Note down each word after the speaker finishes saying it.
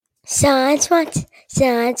Sunspots,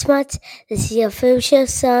 sunspots, this is your food show,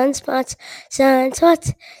 sunspots,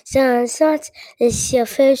 sunspots, sunspots, this is your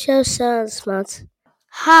food show, sunspots.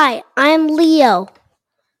 Hi, I'm Leo.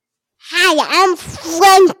 Hi, I'm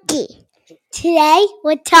Frankie. Today,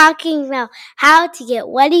 we're talking about how to get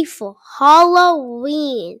ready for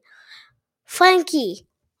Halloween. Frankie,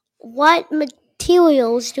 what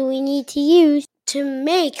materials do we need to use to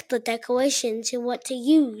make the decorations and what to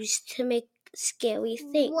use to make scary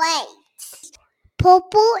things? White,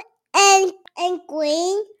 purple, and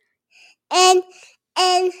green, and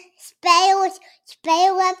spiders,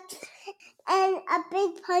 and a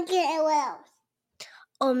big pumpkin and what else?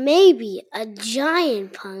 Or maybe a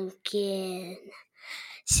giant pumpkin.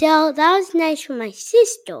 So that was nice for my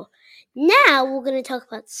sister. Now we're going to talk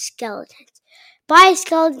about skeletons. Buy a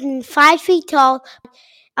skeleton 5 feet tall.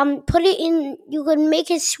 Put it in. You can make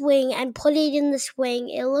a swing and put it in the swing.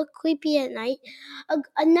 It'll look creepy at night.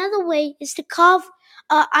 Another way is to carve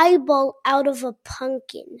an eyeball out of a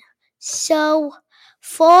pumpkin. So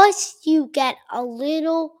first you get a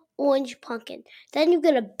little orange pumpkin. Then you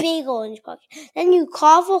get a big orange pumpkin. Then you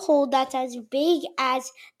carve a hole that's as big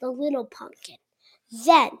as the little pumpkin.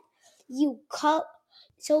 Then you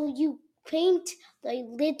paint the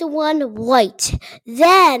little one white.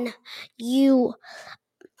 Then you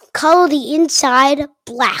color the inside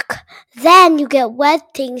black. Then you get red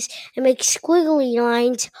things and make squiggly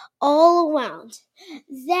lines all around.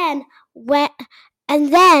 Then when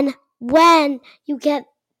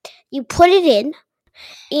you put it in,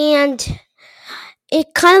 and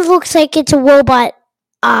it kind of looks like it's a robot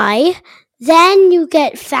eye. Then you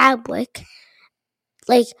get fabric,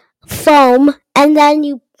 like foam, and then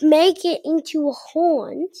you make it into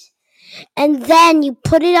horns, and then you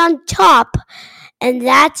put it on top, and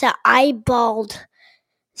that's an eyeballed,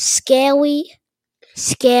 scary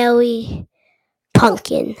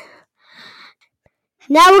pumpkin.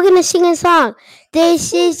 Now we're going to sing a song.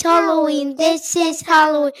 This is Halloween, this is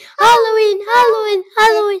Halloween, Halloween, Halloween,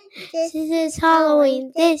 Halloween. This is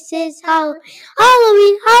Halloween, this is Halloween,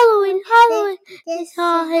 Halloween, Halloween, Halloween. This is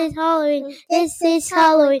Halloween, this is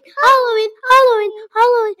Halloween, Halloween, Halloween,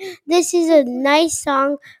 Halloween. This is a nice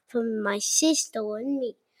song from my sister and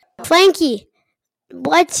me. Frankie,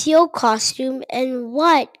 what's your costume and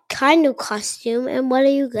what kind of costume and what are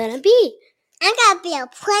you going to be? I'm going to be a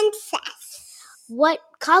princess. What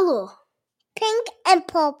color? Pink and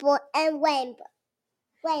purple and rainbow.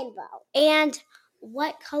 And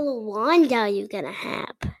what color wand are you going to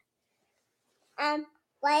have?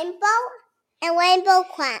 Rainbow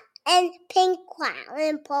crown and pink crown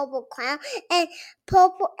and purple crown and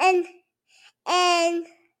purple and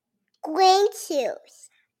green shoes.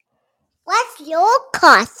 What's your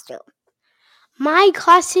costume? My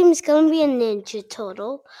costume is going to be a Ninja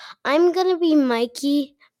Turtle. I'm going to be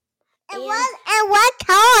Mikey. And what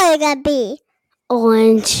color are you going to be?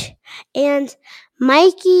 Orange. And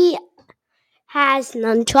Mikey has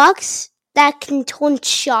nunchucks that can turn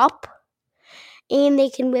sharp and they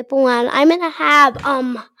can whip around. I'm going to have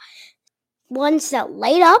ones that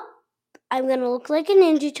light up. I'm going to look like a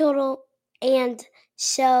Ninja Turtle. And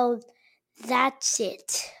so that's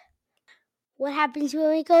it. What happens when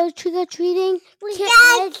we go trick-or-treating? We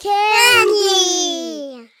get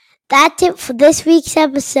candy! That's it for this week's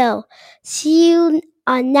episode. See you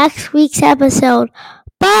on next week's episode.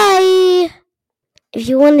 Bye! If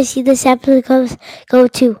you want to see this episode, go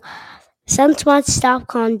to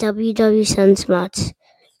sunspots.com, www.sunspots.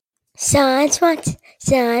 Sunspots,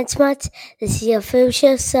 sunspots, this is your food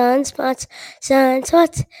show, sunspots,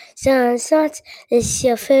 sunspots, sunspots, this is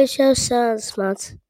your food show, sunspots.